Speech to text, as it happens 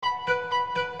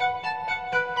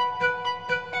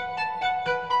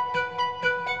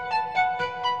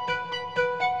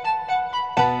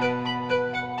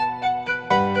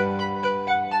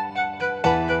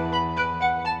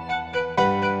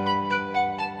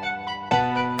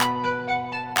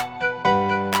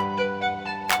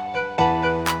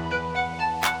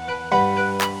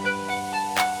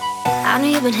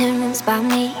I've been hearing rumors about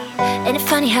me. Ain't it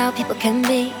funny how people can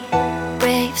be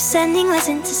brave, sending letters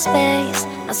into space,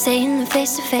 not saying them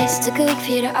face to face. Took a week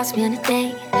for you to ask me on a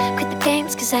date. Quit the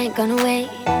games cause I ain't gonna wait.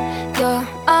 You're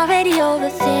already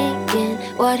overthinking,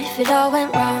 what if it all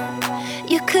went wrong?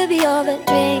 You could be over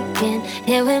drinking,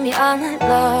 here with me all night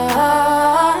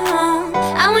long.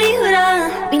 I want you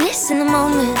to be missing the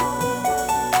moment,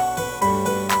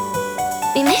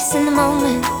 be missing the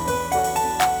moment,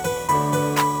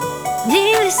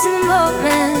 be missing the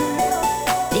moment,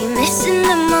 be missing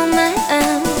the moment,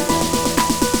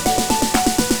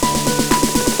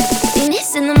 be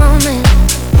missing the moment,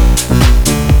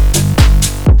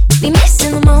 be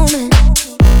missing the moment,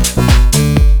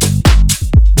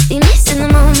 be missing the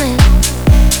moment,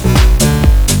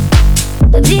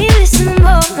 be missing the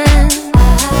moment,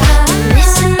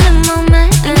 missing the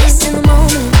moment, missing the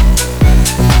moment,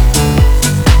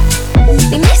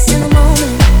 be missing the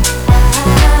moment,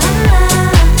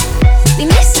 be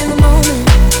missing the moment,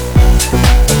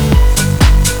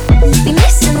 be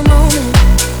missing the moment,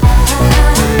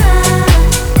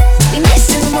 be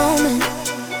missing the moment.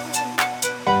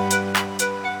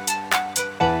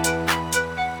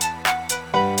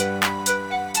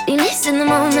 Be missing the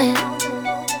moment.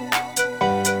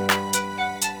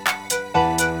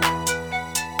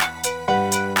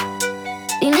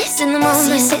 Be missing the moment.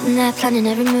 See you sitting there planning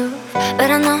every move, but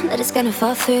I know that it's gonna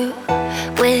fall through.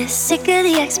 We're sick of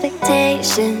the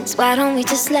expectations, why don't we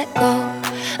just let go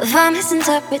of our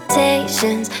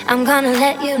misinterpretations? I'm gonna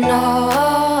let you know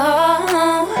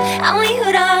I want you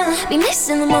to be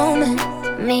missing the moment.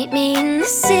 Meet me in the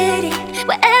city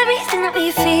where everything that we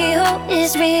feel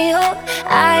is real,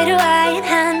 eye to eye and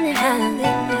hand in hand.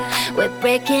 We're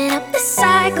breaking up the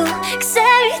cycle, cause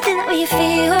everything that we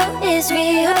feel is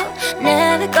real.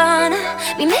 Never gonna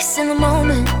be missing the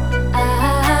moment.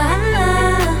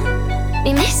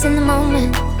 Be missing the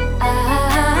moment.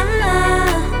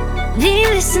 Be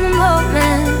missing the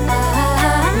moment.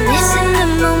 Missing the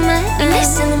moment. Be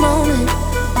missing the moment.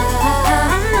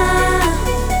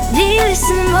 Be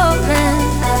missing the moment.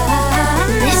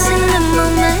 Missing the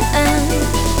moment.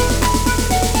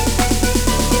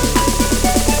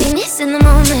 Be missing the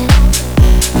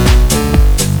moment.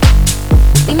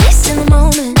 Be missing the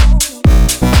moment.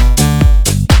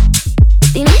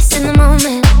 Be missing the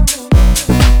moment.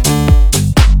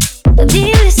 Be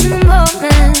missing the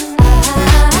moment.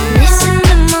 Missing the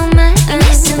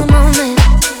moment.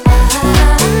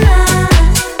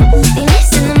 Be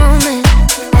missing the moment. Be missing the moment.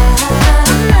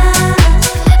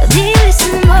 Be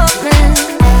missing the moment.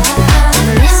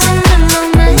 Missing the moment.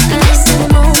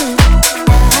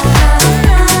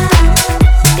 Be missing the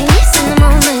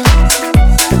moment.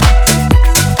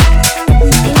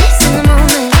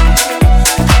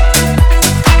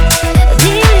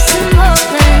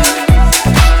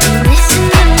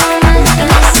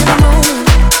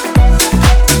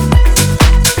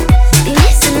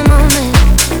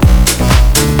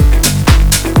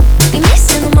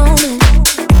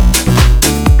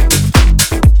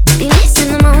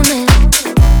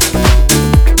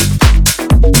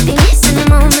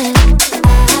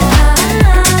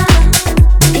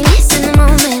 Be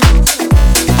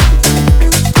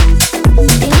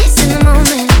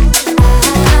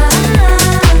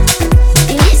missing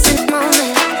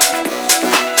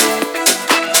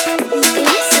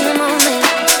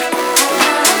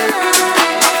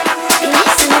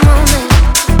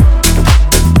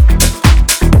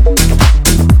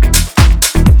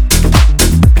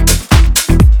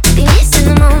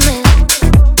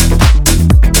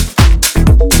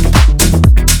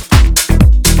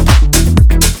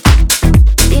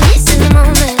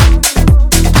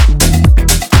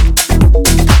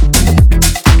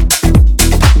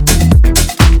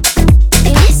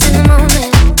moment. Be missing the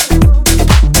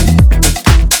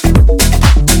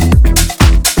moment. Be missing the moment.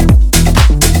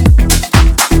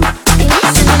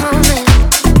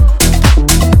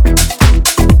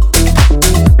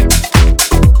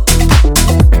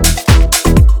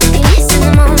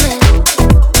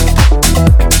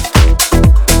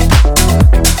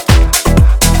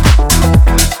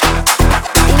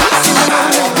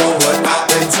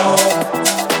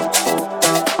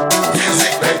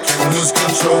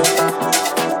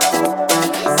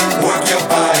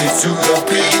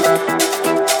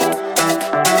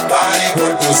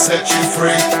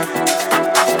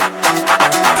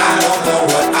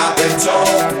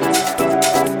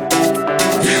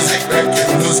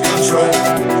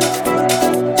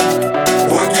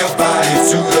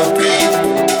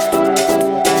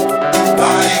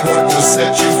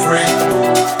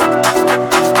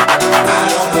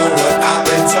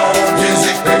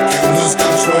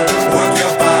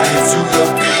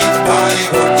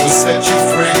 Body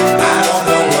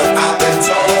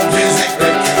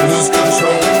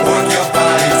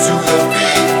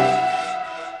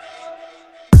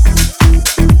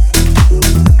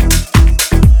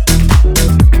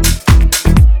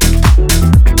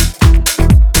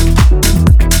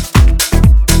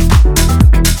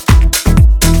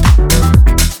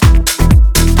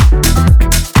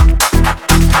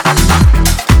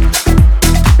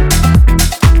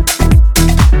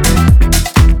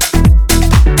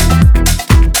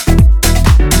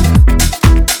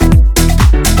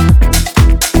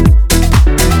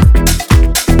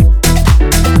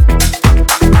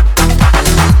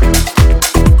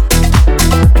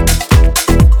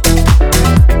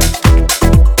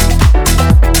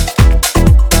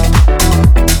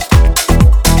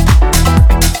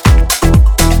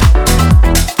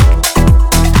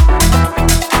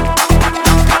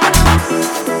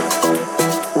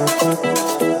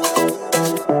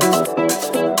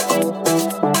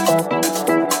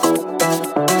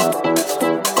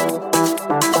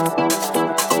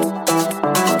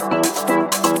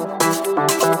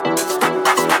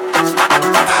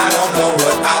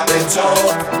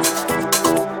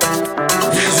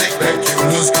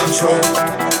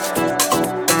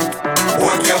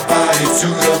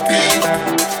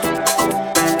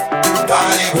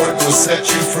work will set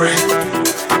you free.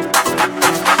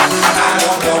 I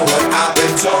don't know what I've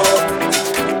been told.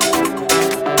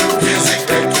 Music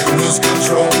make you lose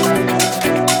control.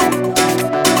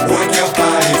 Work your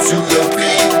body to the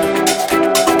beat.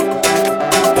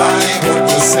 Body work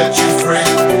will set you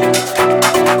free.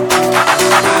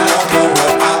 I don't know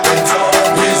what I've been told.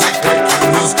 Music make you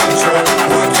lose control.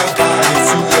 Work your body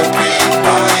to the beat.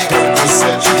 Body work will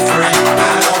set you free.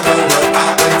 I don't know what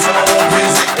I've been told.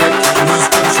 Music make you lose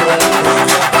control. Work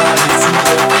your body to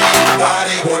the beat.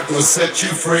 Body work will set you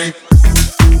free.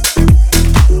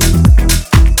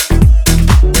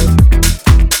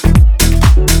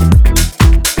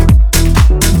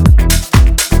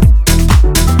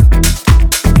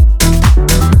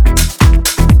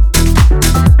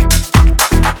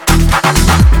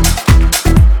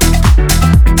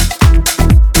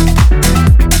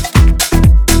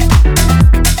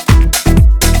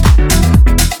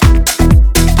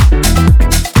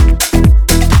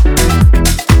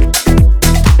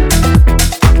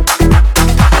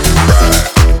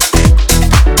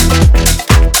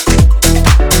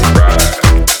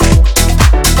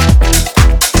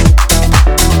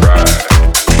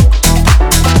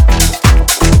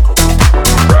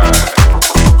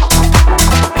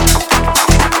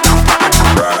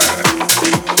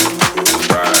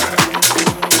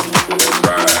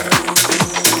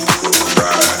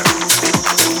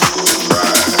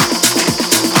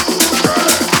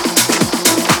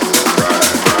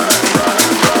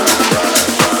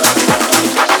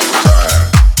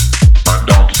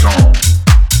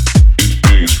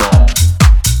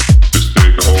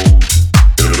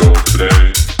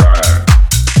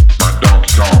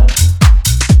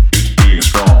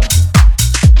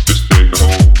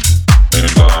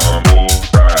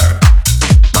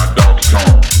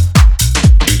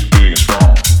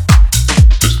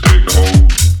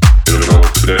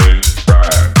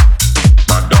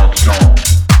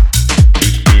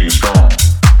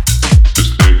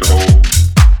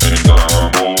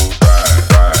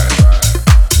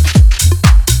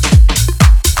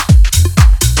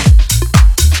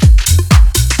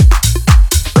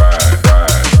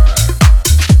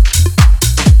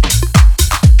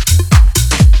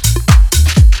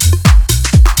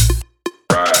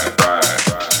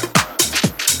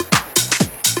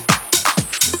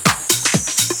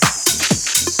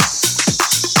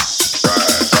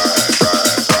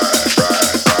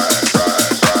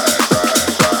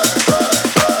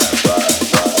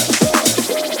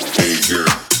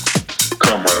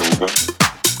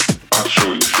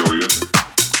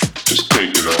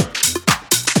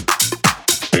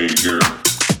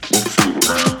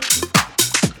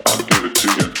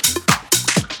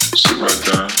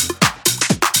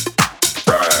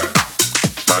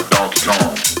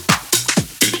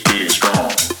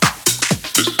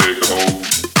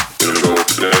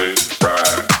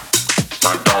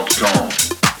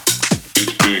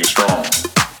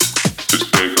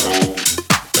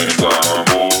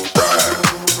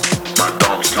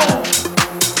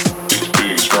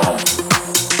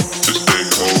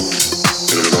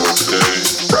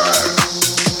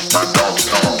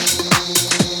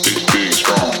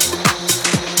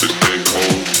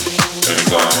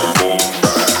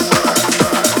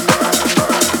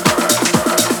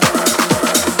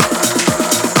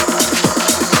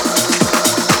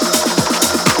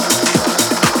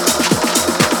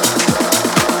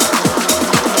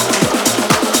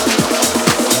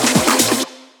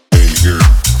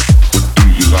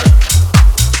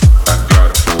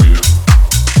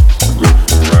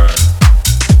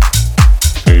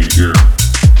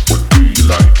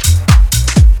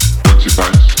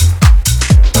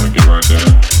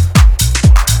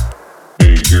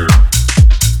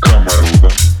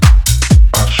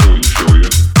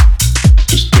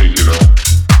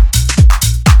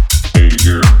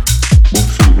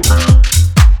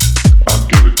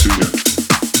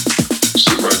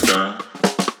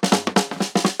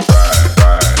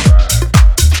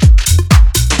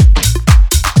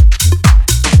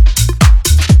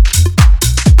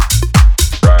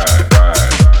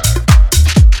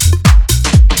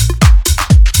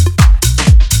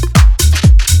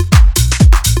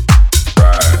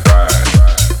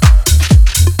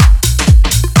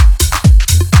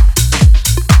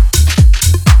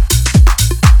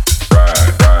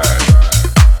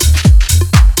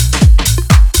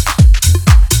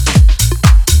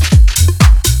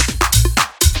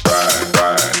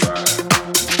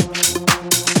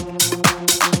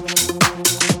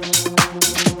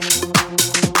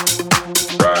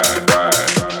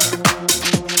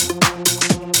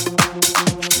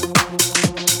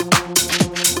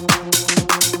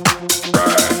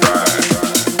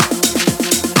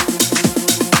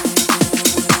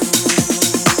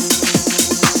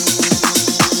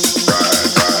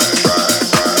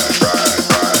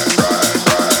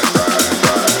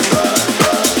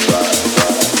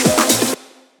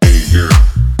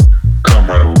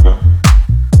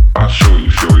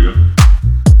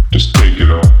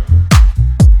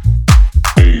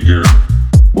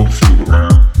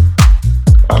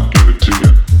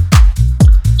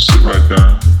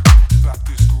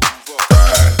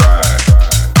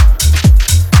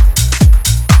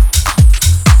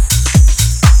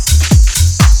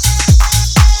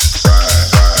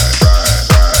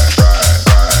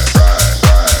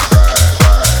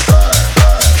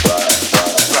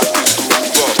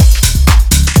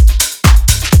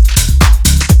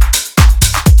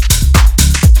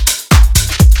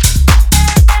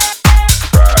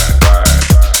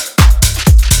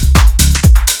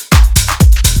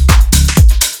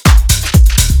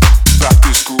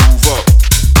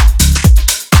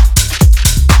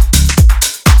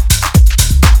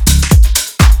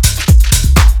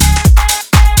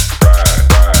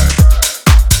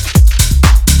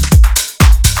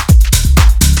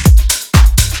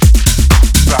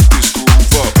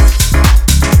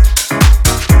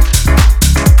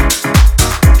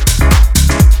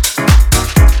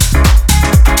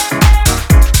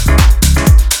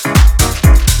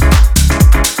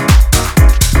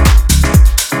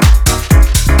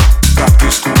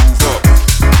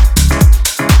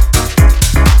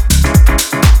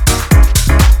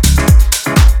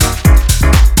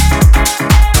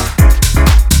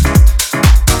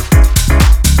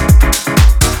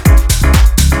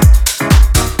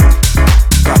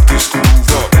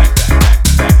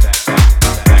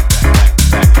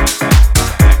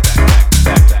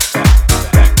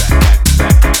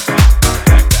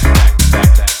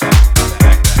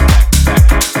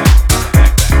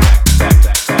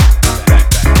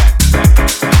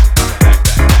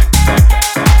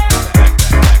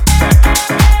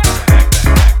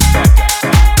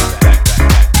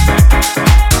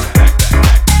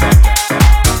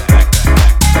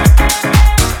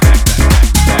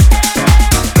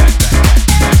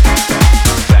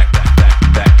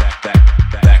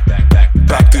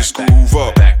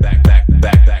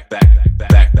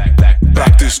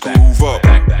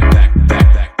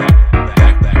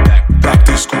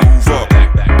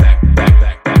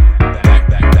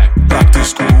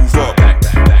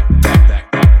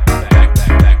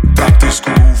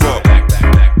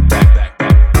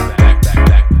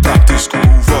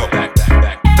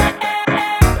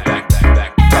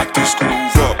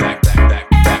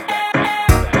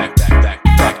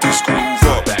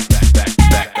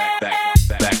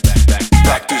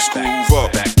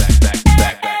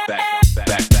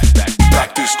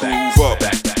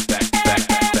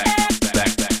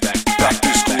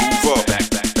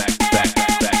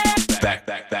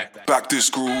 this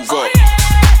groove up.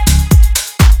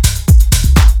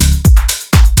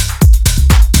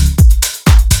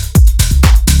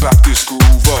 Back this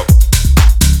groove up.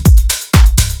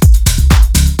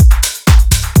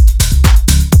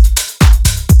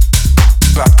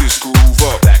 Back this groove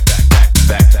up.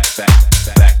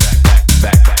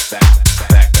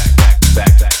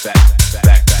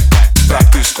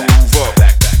 Back this groove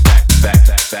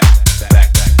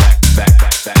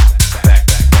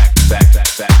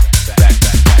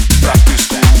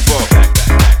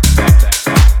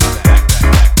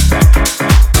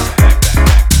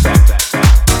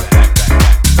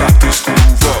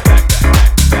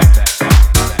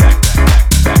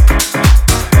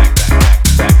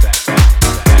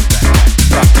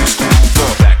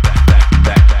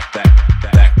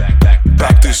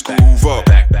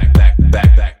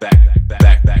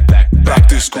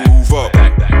up.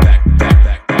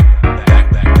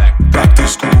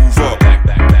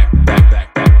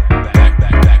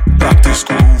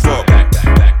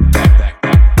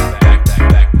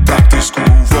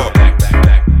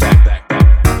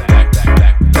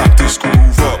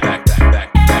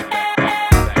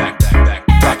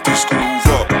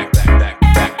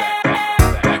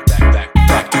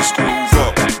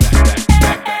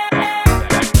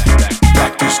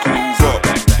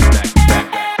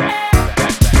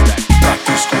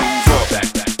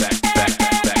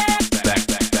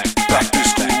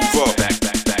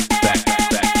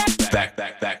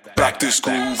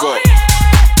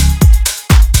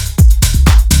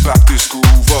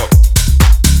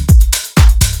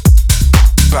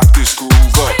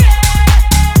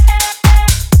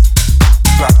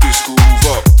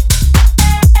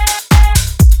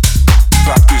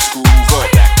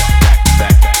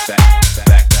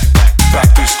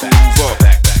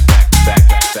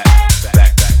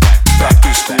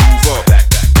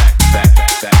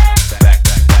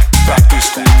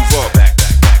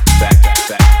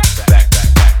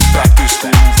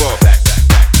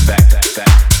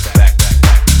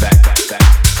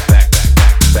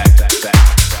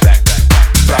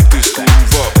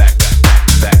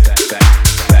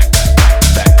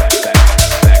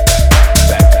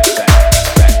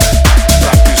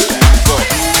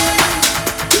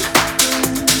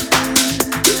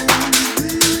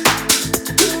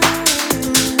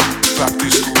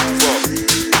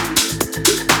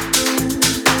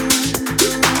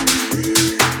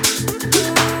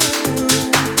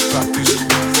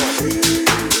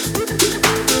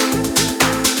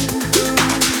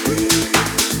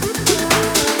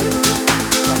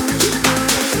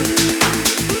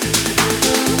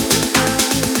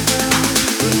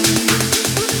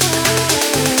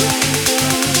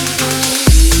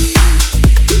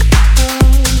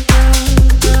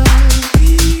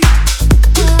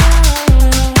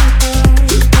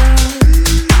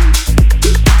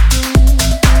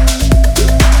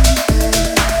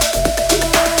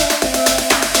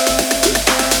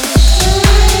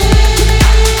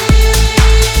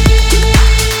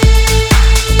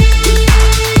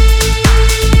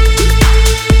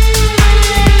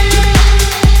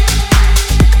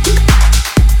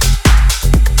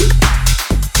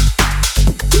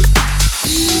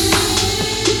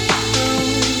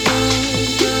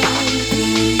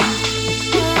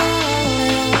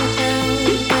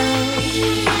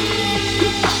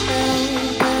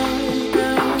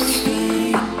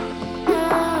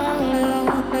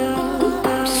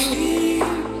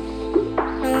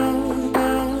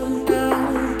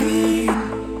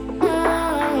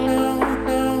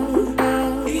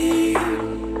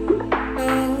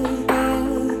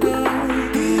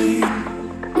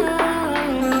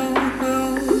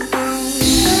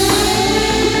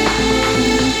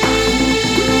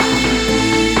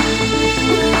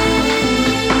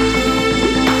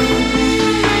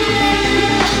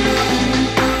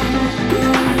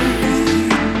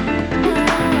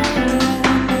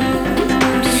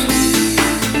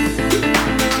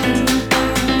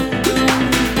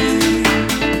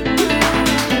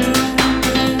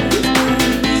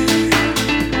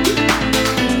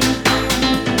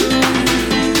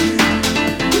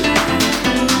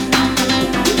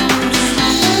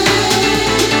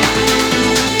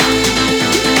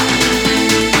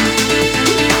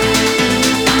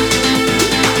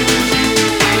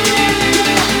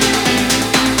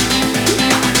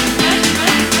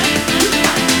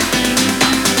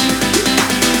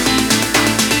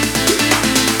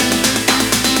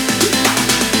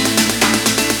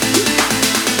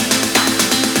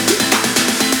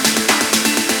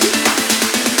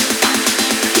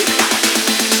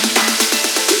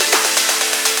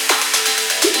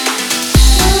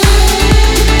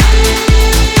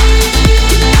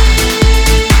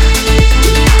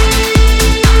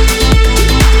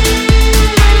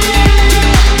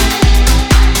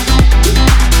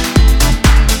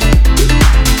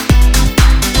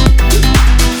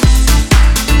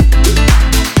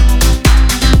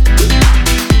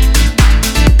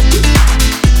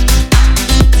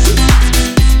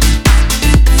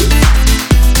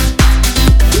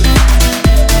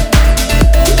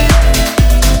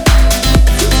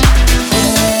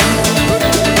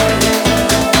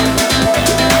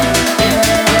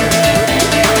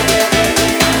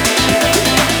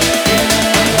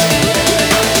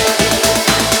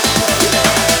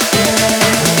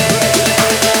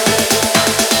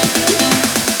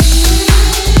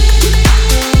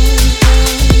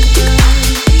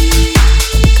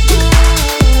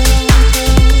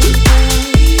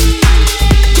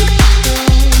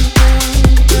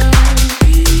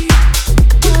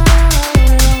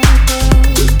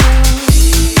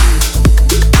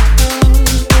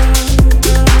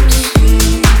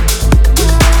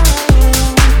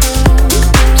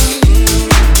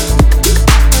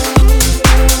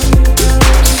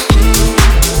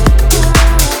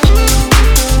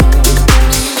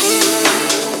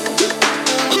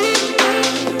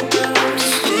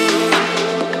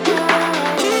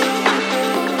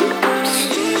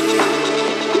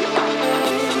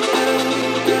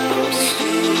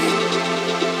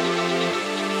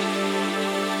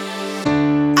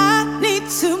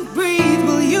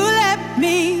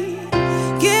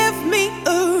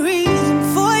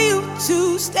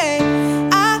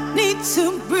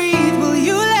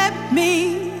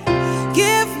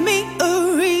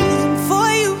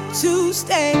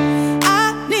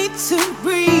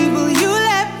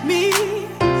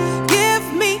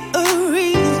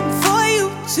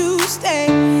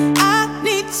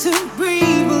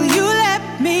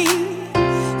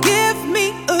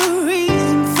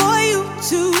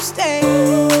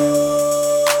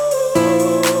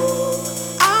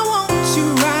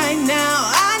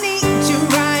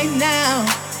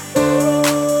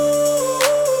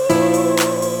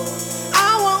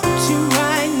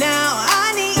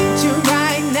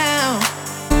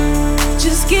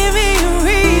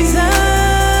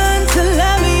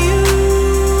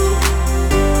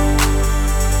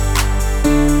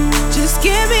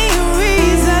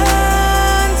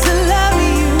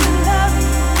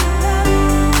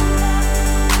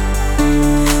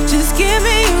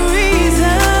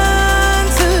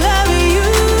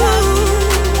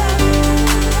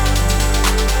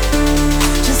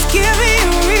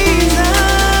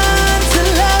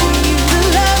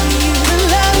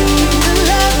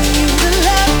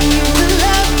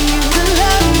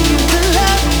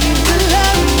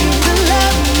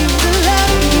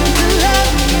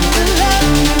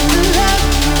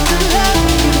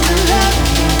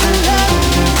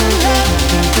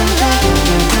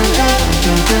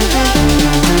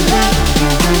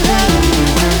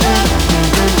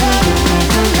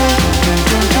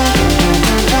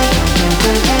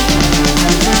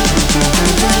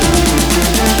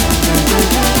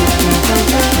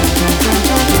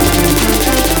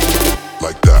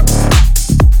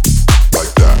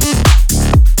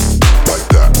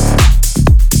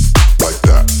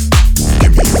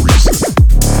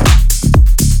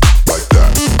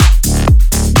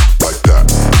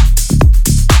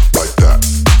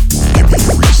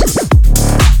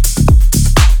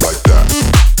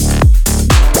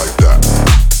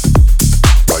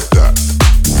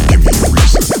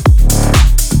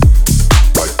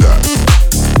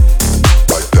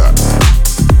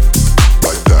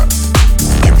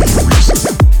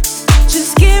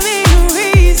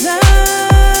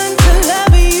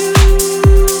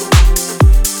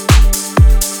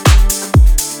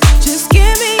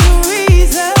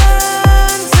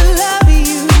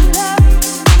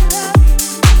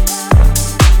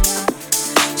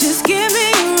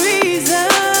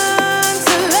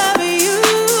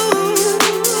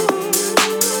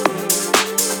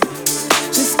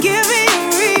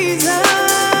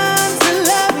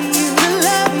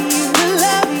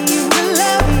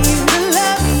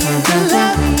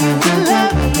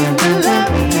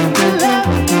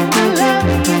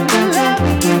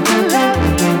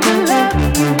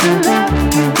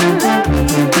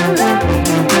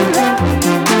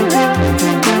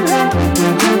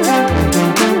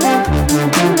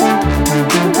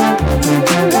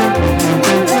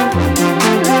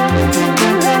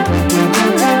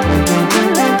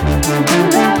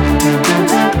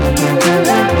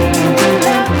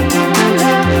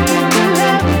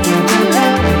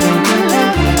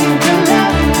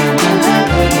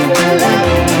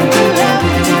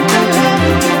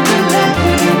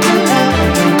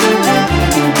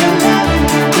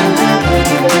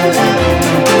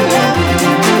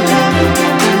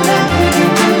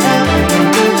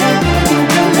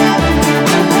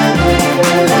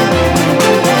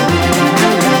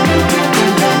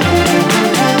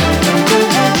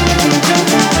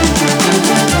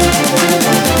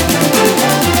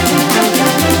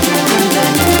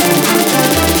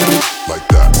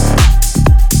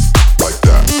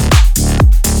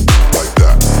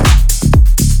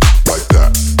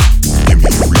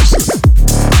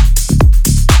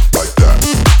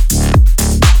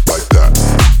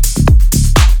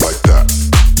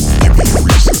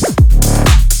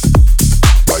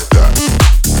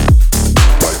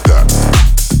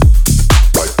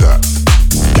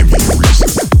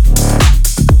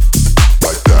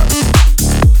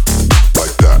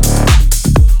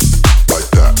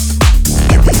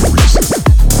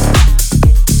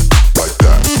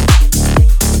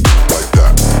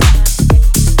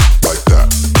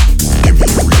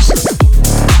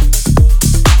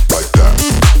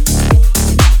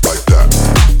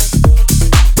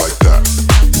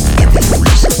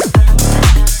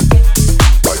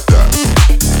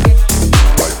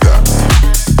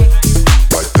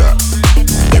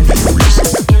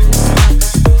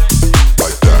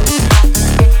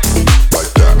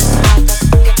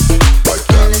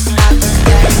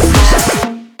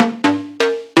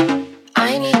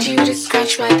 to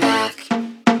scratch my back,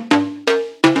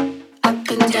 up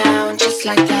and down, just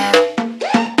like that.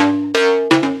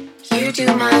 You do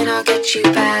mine, I'll get you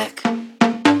back.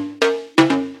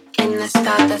 In the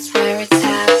spot, that's where it's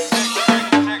at.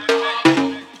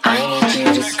 I need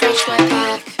you to scratch my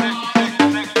back,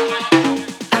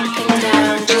 up and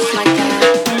down, just like that,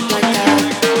 like that,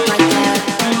 like that,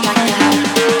 like that,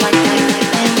 like that,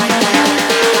 like that, like that.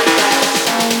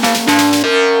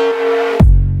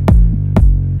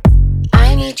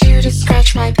 I need you to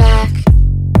scratch my back,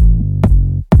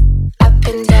 up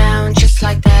and down, just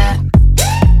like that.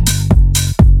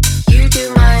 You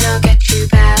do mine, I'll get you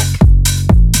back.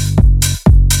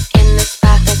 In the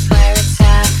spot, that's where it's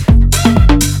at.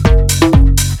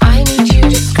 I need you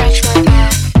to scratch my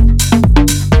back,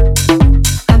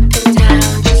 up and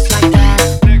down, just like that.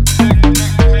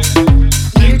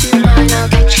 You do mine, I'll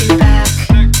get you back.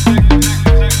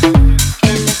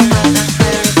 In the spot, that's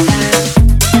where it's at.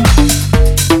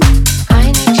 I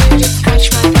need you to scratch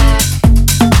my back,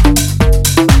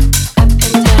 up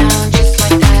and down, just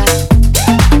like that.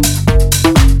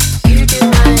 You do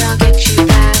mine, I'll get you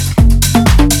back.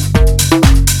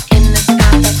 In the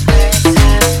spot, that's where it's at.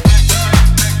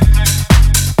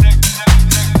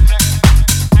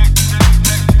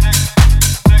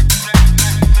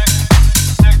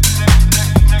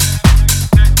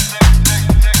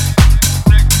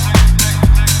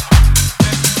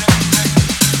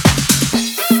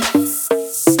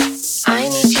 I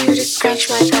need you to scratch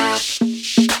my back,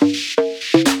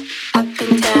 up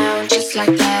and down, just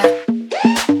like that.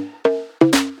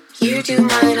 You do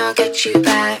mine, I'll get you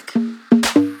back.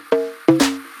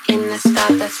 In the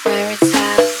spot, that's where it's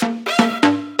at.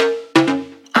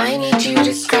 I need you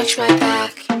to scratch my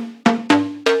back,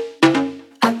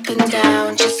 up and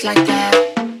down, just like that.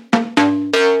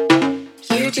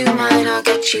 You do mine, I'll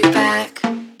get you back.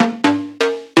 In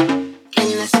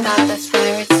the spot, that's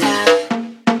where it's at.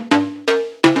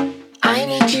 I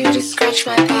need you to scratch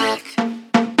my back, up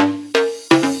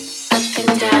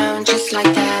and down, just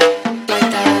like that, like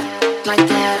that, like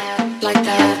that, like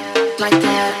that, like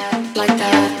that, like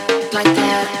that, like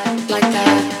that, like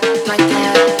that, like that, like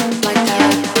that,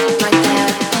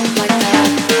 like that,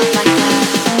 like that,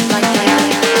 like that,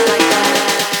 like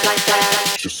that, like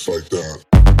that. Just like that.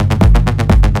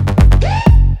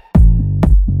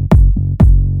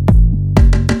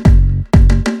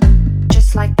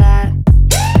 Just like that.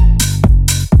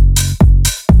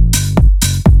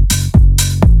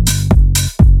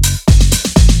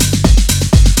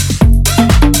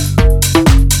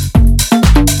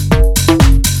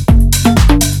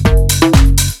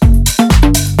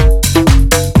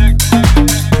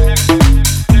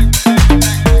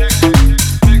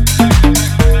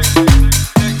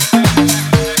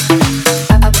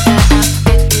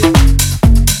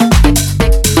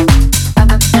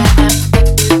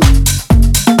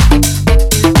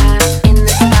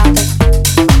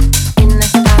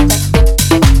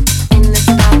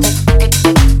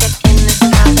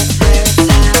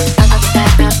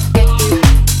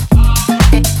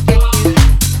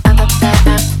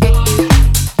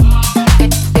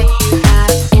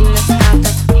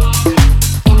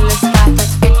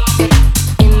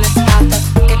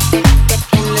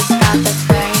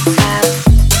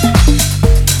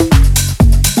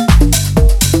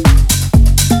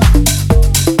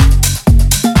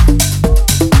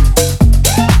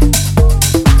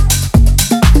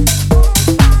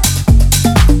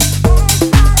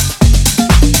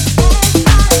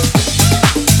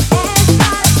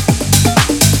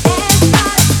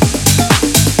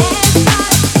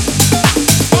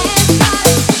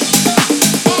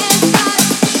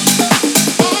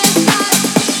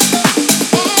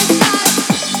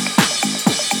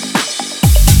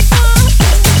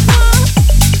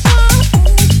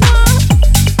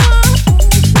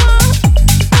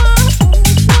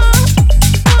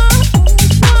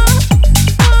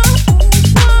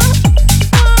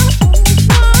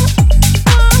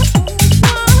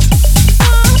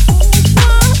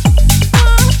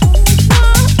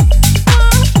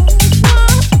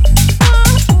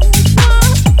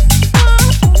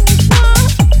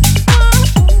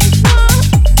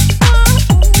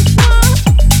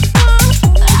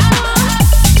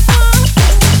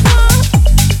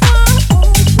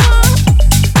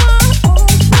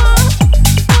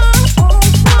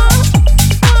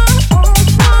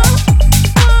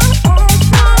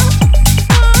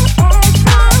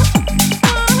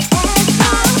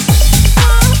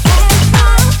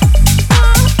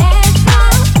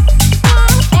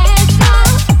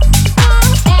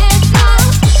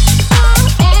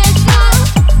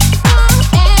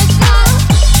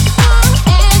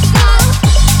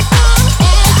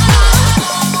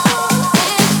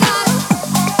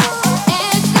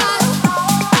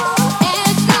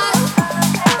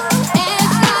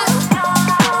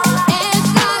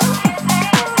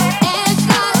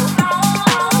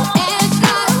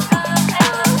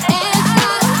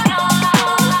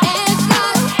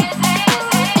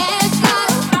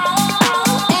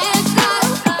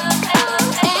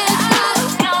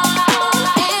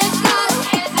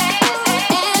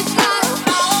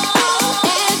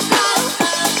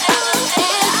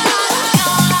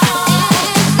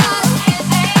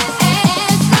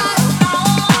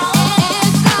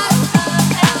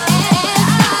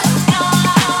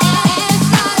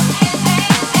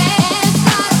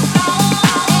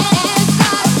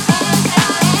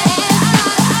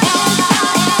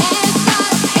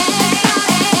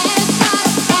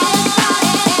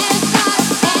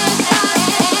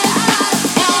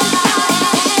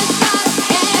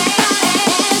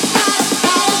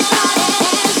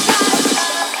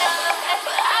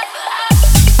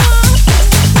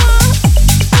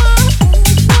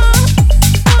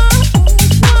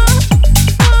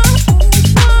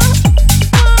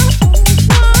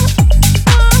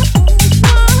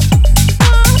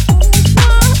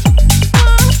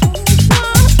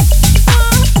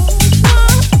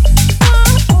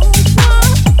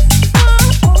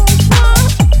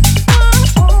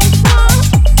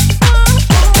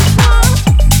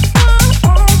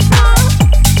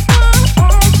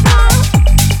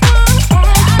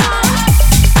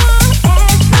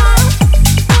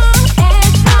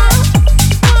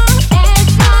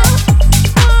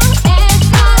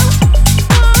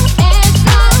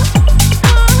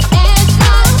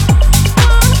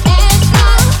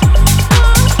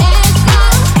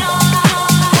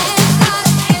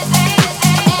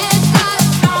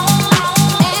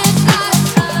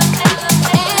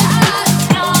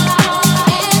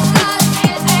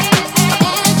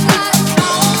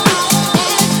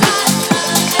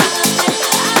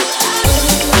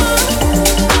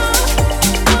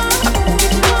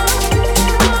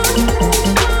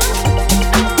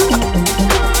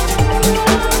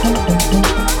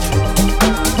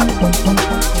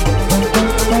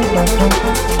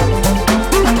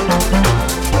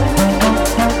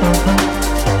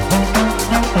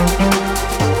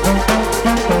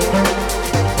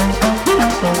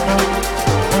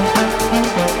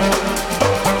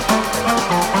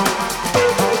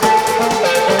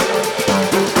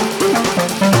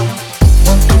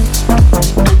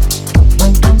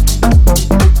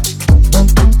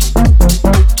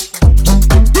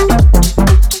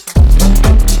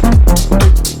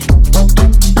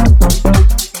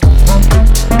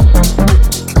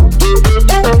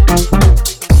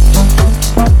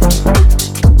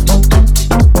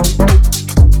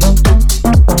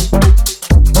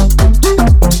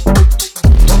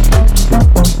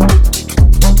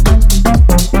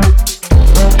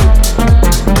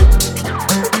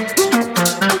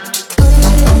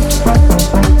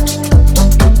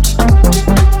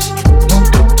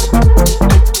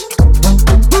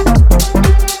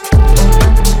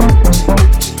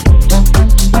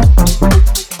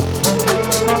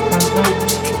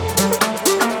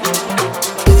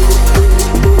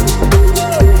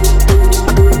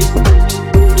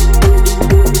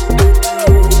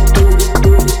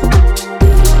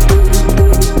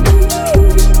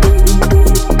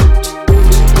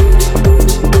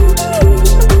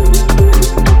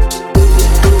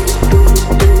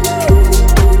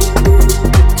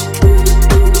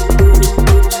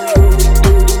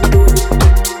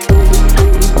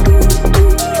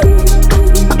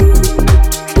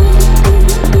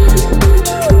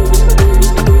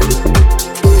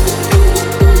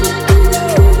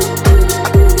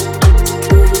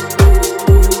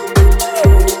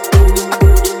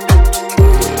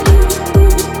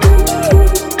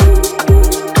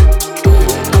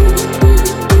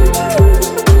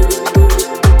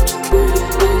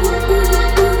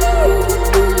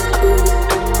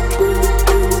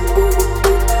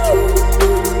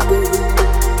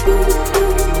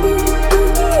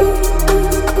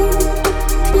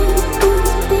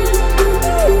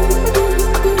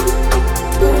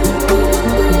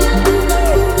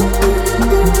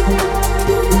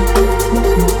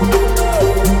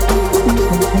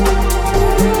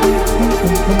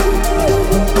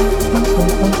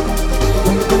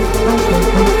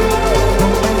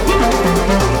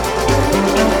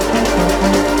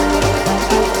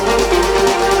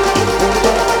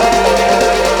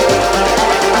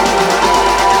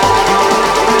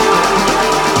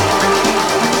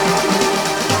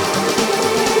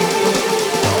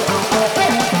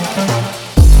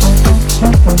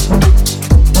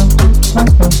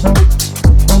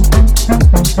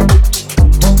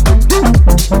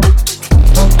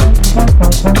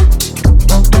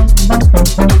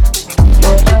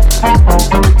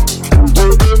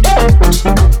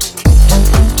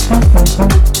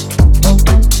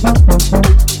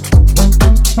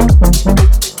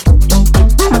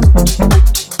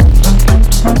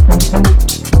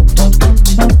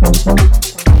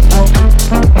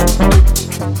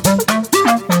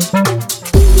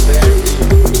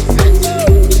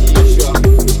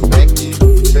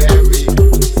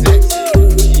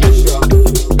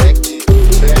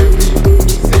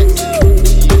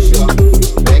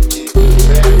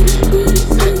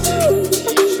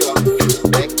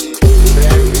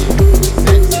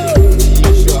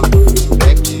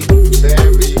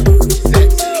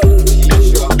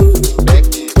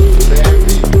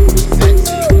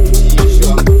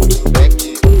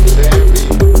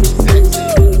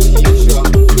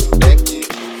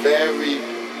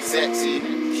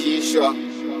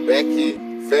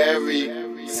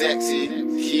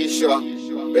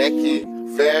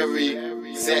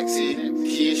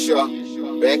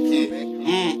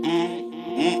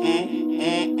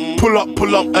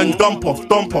 Pull up and dump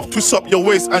off, twist up your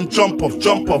waist and jump off,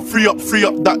 free up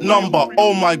that number.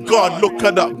 Oh my god, look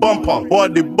at that bumper,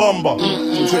 body bomber.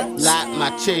 Drip like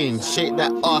my chain, shake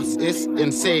that ass, it's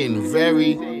insane.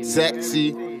 Very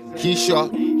sexy, Keisha,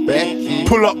 Becky.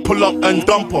 Pull up and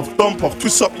dump off,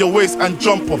 twist up your waist and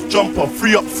jump off,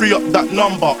 free up that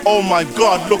number. Oh my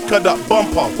god, look at that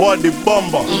bumper, body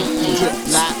bomber. Drip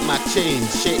like my chain,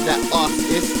 shake that ass,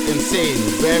 it's insane.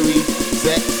 Very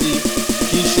sexy,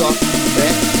 Keisha,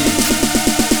 Becky.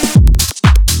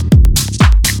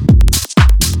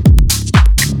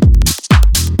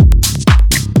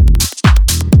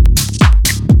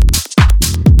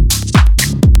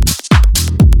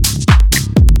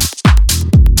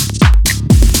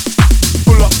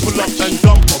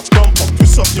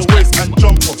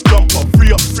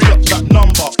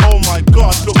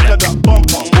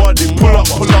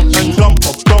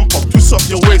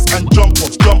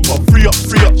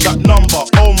 Free up that number.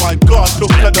 Oh my god,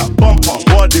 look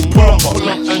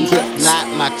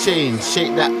chain,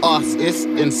 shake that ass, it's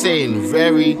insane.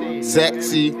 Very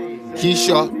sexy,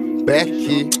 Keisha,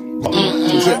 Becky.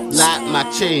 Drip like my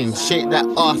chain, shake that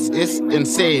ass, it's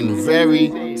insane.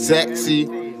 Very sexy,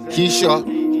 Keisha,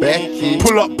 Becky.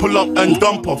 Pull up and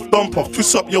dump off,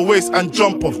 twist up your waist and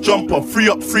jump off, free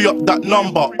up that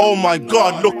number. Oh my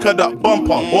God, look at that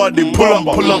bumper. What the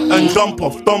pull up and dump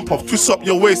off, twist up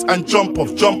your waist and jump off,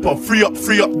 free up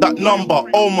that number.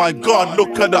 Oh my God,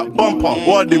 look at that bumper.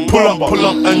 What the pull up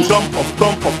and dump off,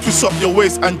 twist up your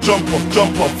waist and jump off,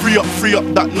 free up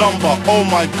that number. Oh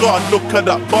my God, look at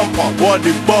that bumper. What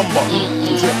the bumper.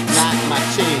 Drip like my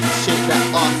chain, shake that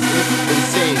ass, it's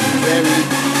insane. Very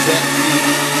sexy,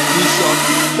 Keisha,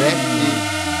 Becky.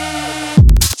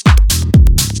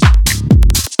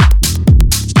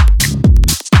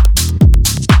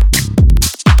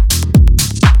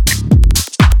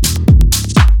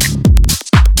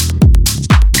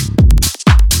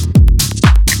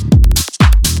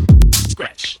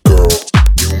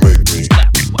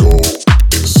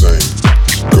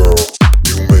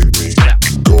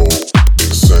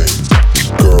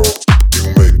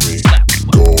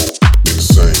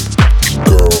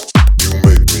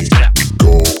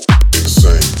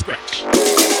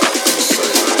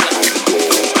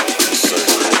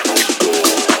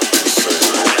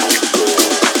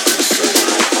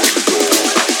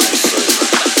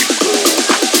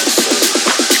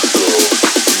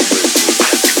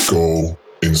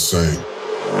 Insane.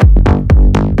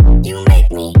 You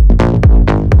make me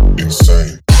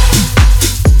insane. Go insane.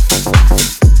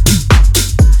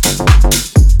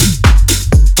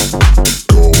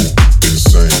 Go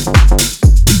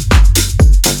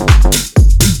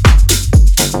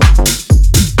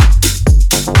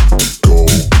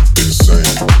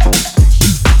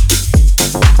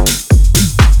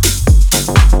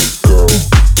Girl,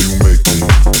 you make me.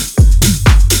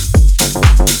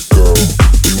 Girl,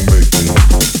 you make me.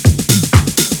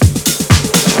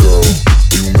 Girl, you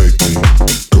make me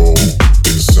go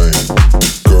insane.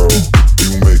 Girl,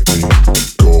 you make me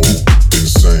go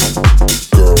insane.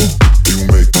 Girl, you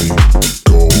make me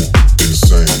go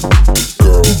insane.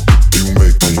 Girl, you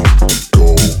make me go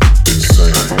insane.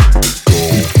 Go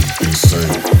insane. Go insane. Go insane. Go insane. Go insane. Go insane. Go insane. Go insane. Go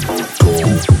insane.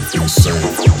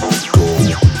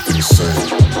 Go insane.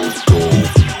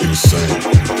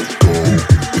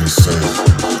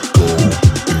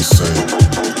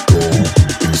 Go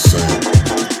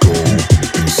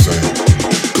insane.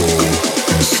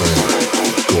 Go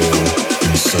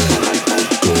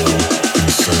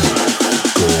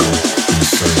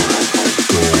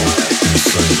insane. Go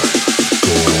insane.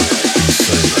 Go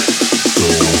insane. Go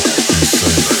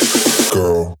insane.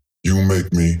 Girl, you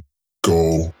make me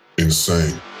go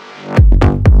insane.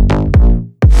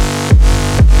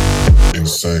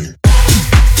 Insane.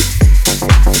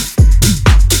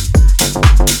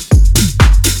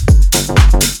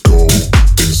 Go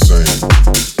insane.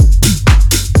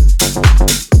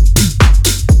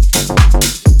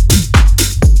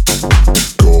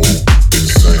 Go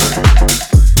insane.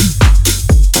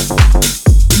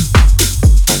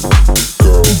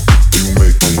 Girl, you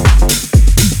make me.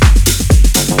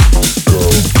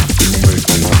 Girl, you make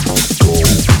me go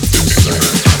insane. Go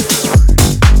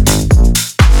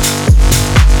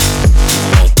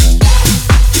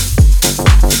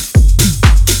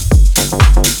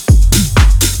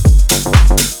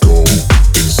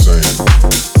insane. Go insane.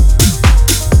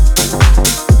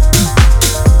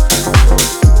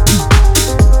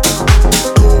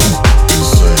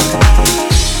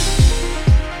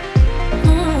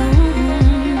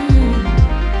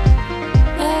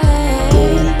 Go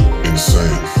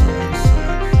insane.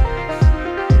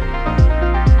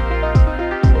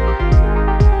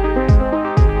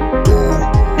 Go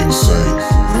insane.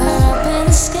 Up in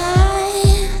the sky,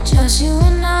 just you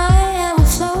and I, and we're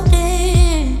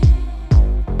floating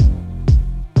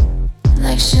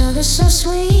like sugar so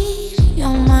sweet. You're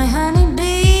my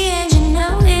honeybee, and you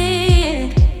know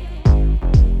it.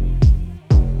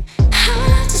 I would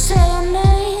like to say your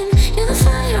name. You're the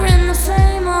fire and the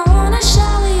flame. I wanna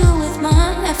shower you with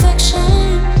my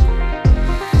affection,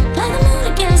 like the moon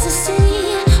against the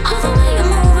sea. All the way you're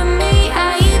moving me,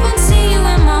 I even see you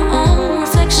in my own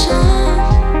reflection.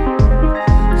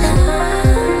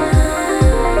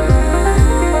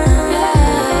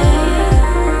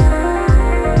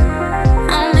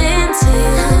 I'm into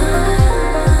you.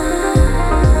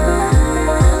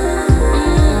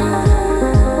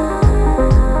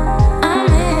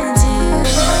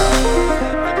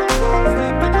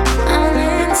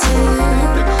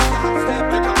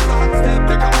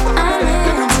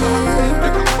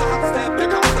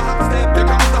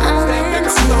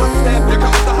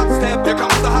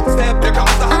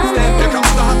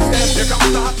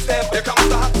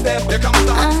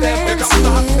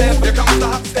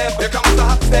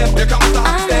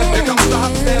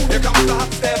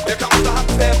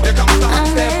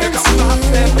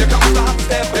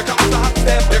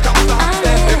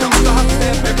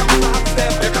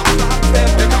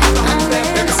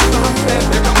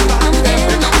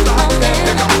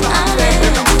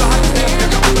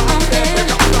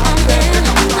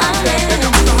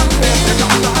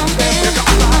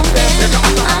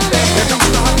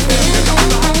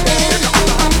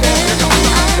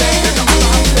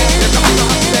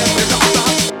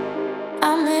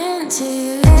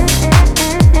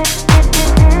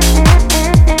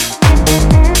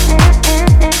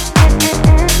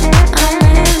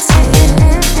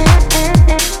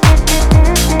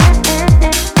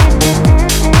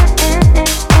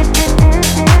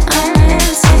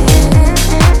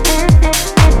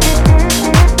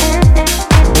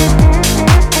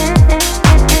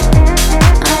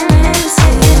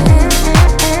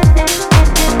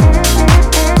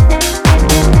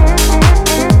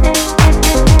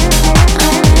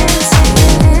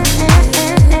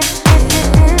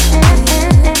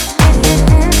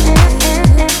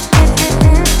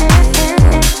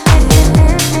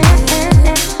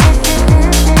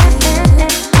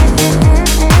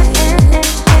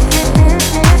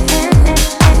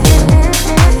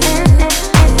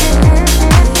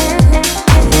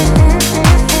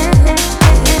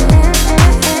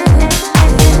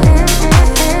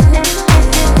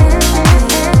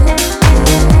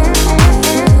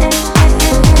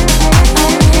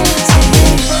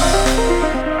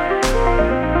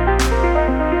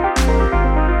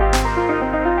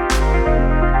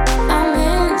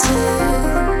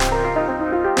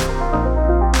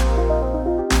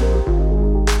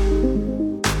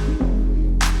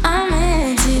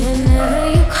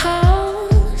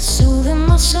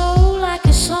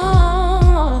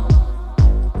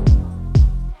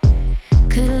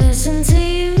 Could listen to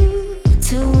you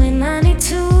till when I need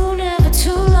to, never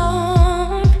too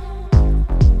long.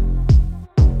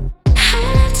 I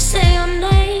don't have to say your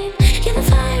name. You're the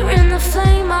fire and the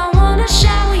flame. I wanna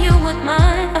shower you with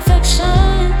my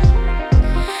affection.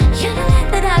 You're the light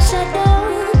that I shadow,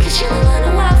 'cause you're the one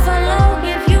who I follow.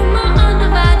 Give you my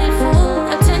undivided full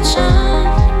attention.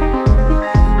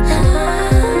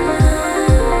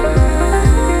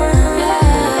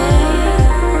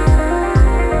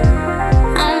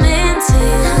 I'm into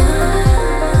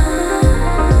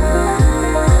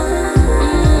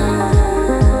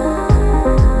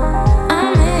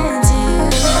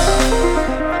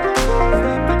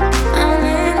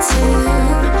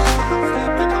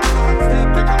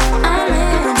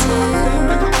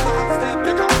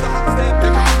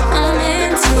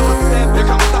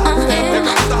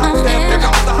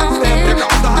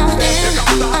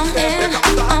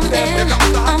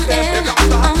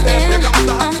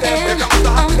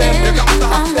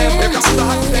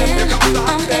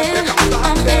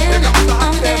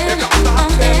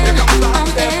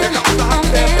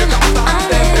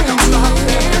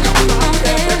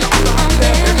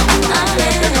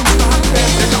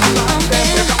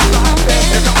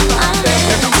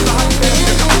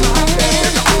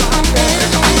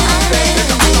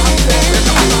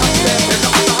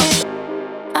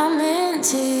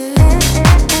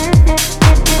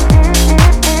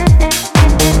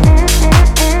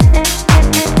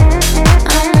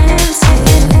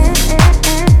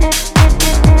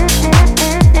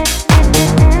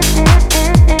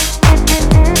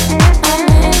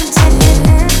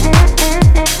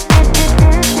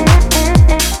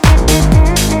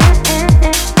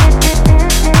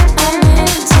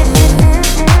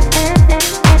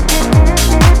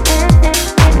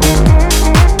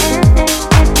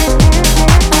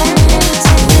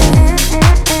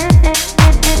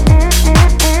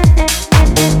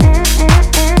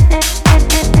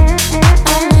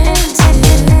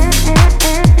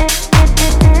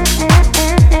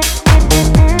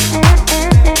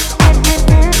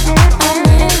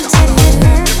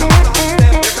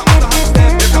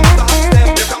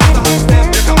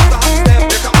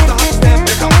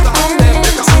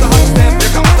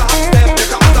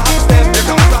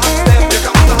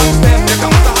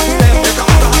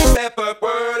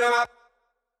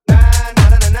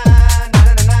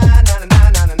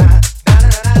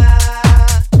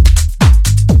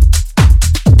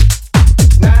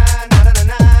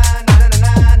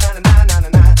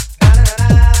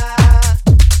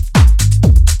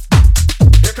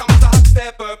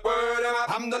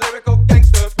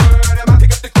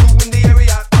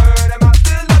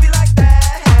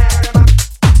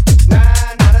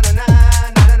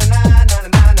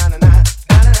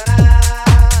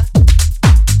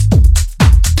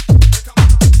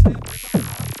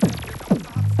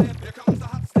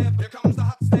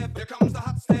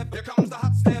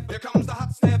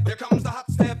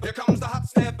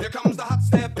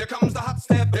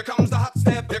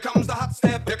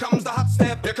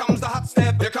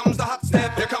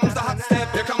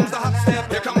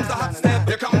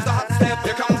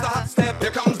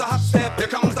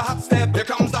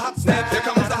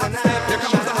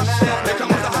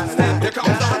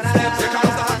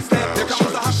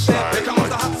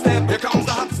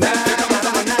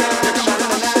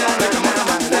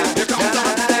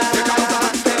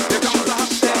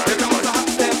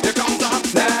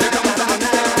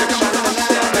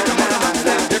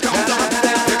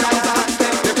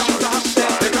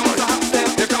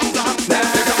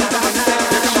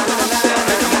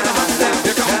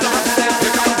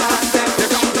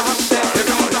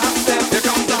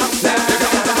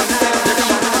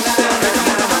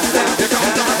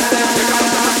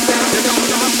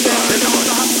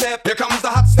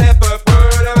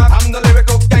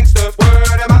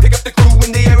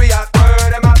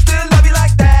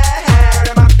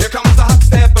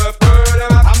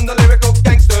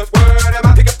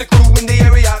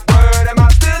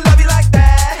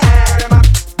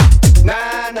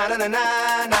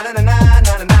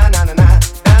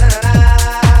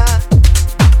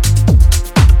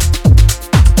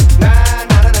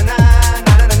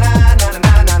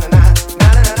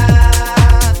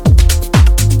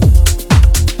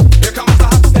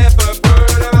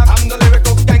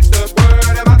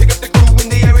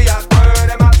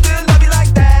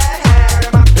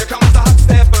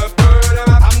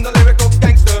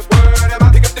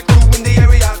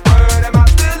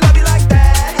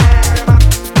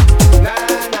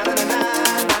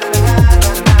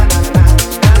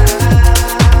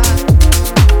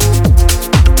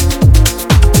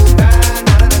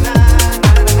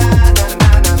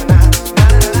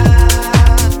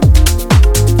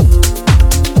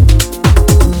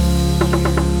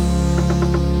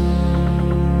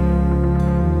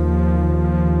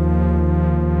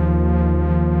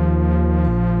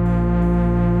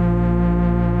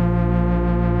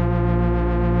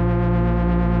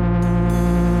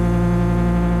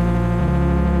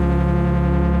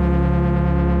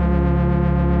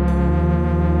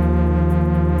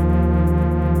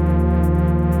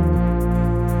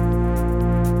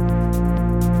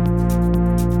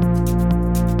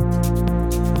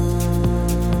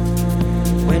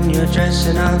you're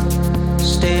dressing up,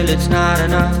 still it's not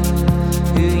enough.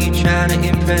 Who you trying to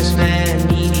impress, man?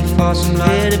 Needy for some love.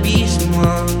 Try to be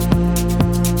someone.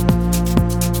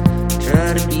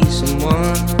 Try to be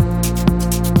someone.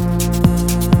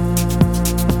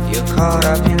 You're caught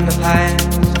up in the past.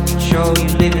 Show you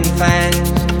living fast.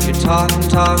 You're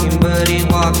talking, but ain't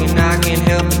walking. I can't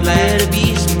help but laugh. Try to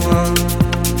be someone.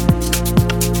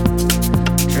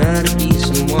 Try to be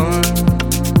someone.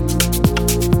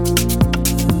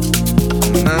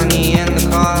 Money and the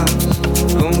cars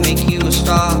don't make you a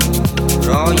star, but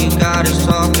all you got is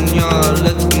talk and you're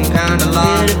looking kinda lost.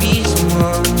 Try to be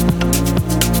someone.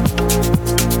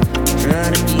 Try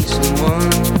to be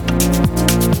someone.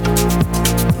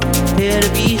 Try to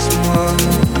be someone.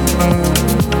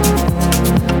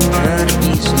 Try to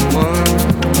be someone.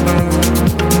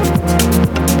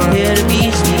 Try to be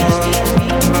someone.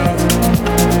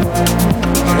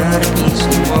 Try to be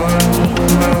someone.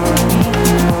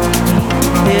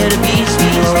 Here to be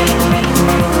someone.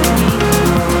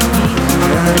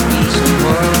 Try to be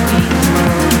someone.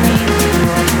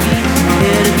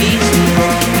 Here to be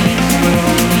someone.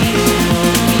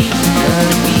 Try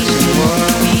to be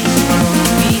someone.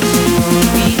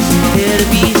 Here to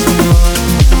be someone.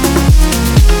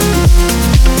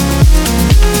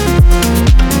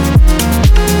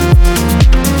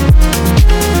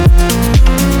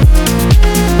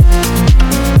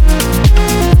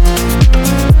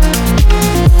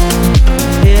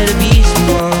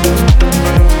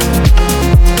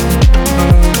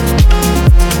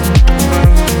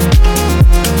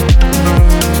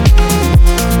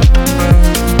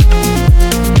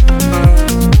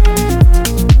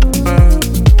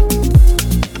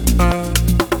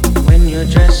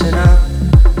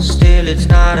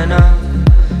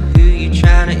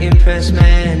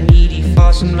 Man, needy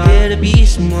for some love. Try to be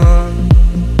someone.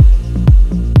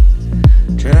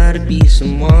 Try to be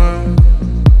someone.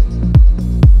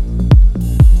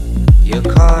 You're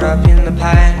caught up in the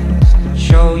past.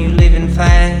 Show you living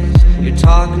fast. You're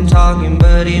talking,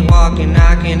 but ain't walking.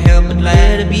 I can't help but laugh.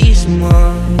 Try to be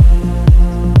someone.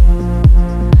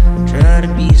 Try to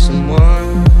be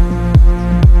someone.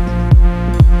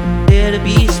 Try to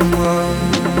be someone.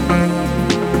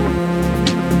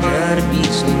 Try to be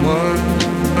someone.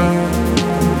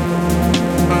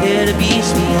 Here to be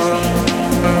someone.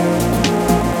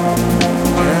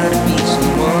 Try to be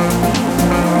someone.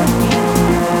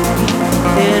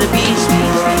 Here to be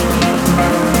someone.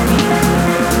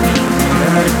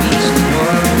 Try to be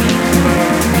someone.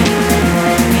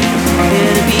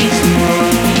 Here to be someone.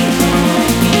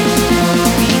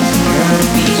 Try to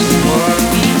be someone.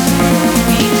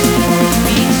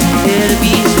 Here to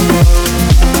be someone.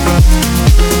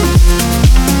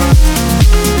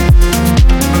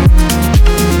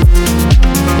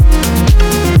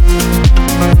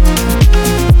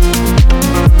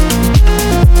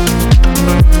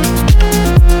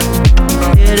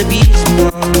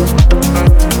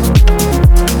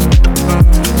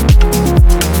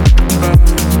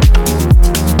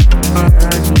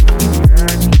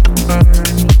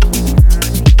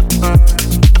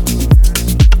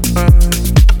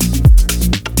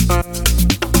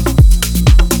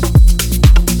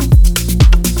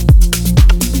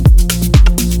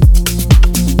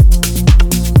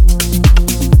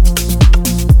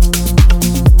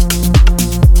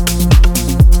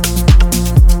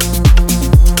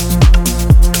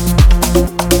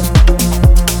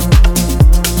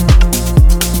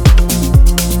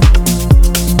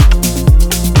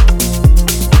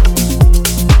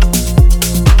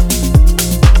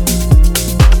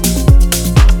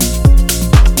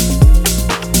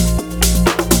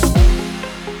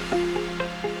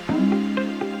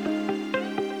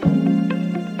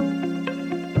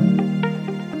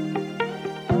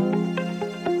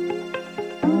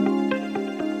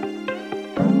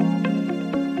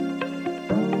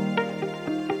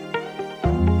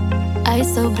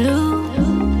 Eyes so blue,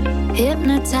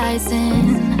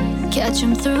 hypnotizing. Catch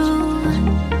 'em through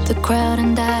the crowd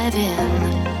and dive in.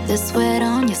 The sweat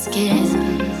on your skin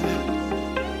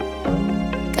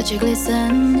got you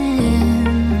glistening.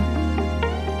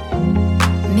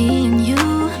 Me and you,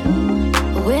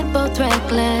 we're both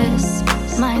reckless.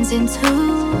 Minds in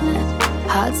tune,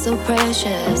 hearts so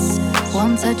precious.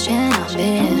 One touch and I'm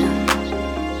in,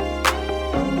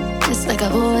 just like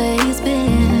I've always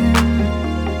been.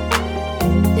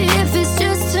 If it's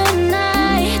just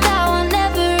tonight, I want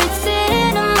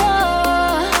everything and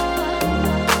more.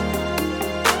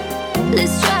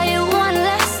 Let's try it one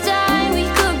last time. We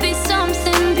could be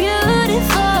something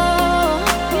beautiful.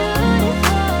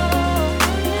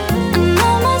 And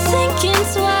no more thinking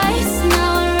twice.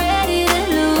 Now I'm ready to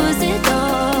lose it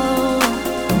all.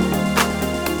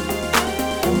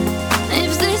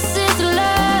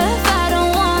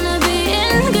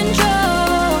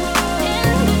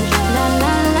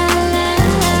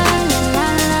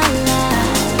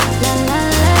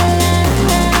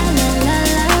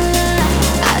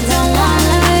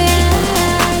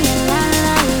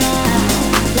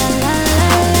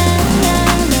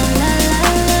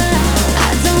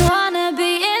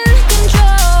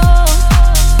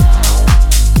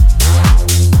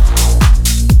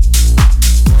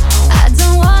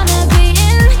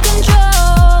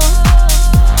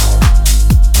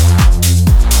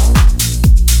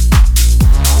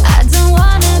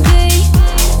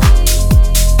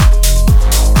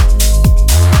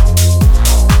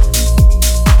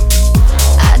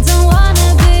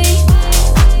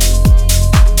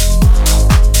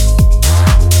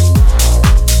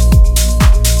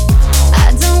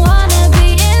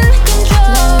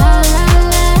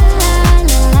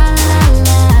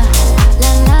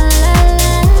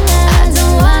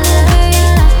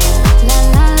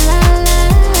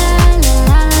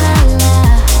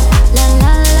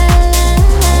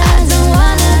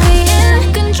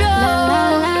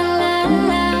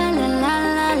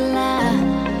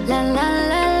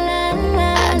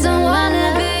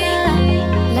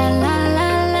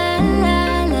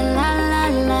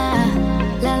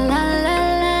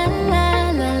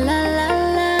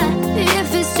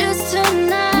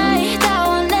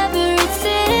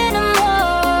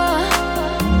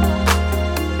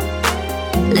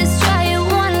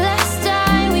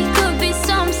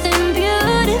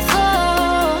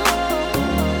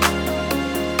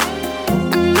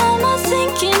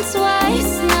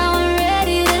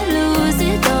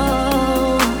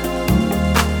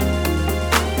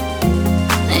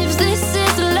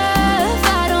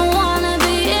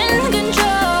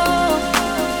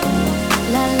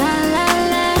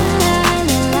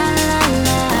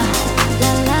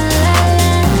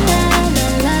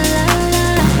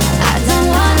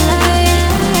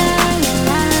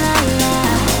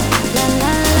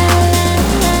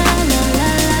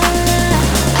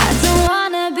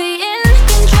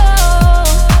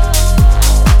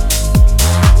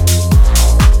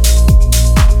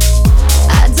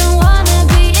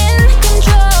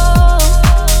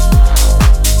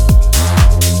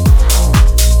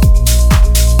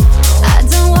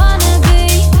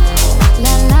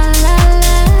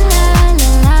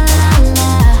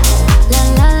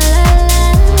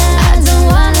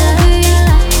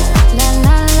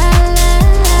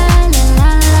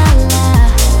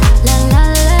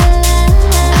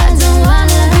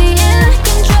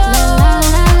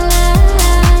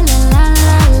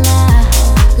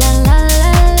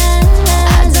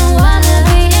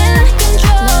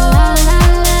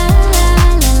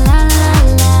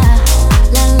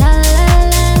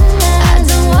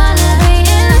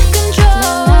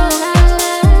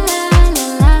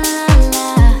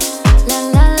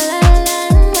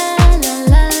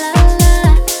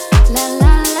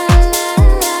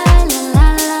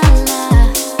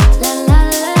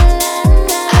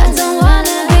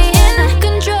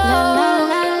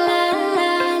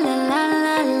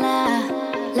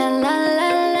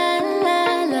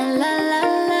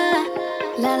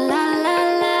 la la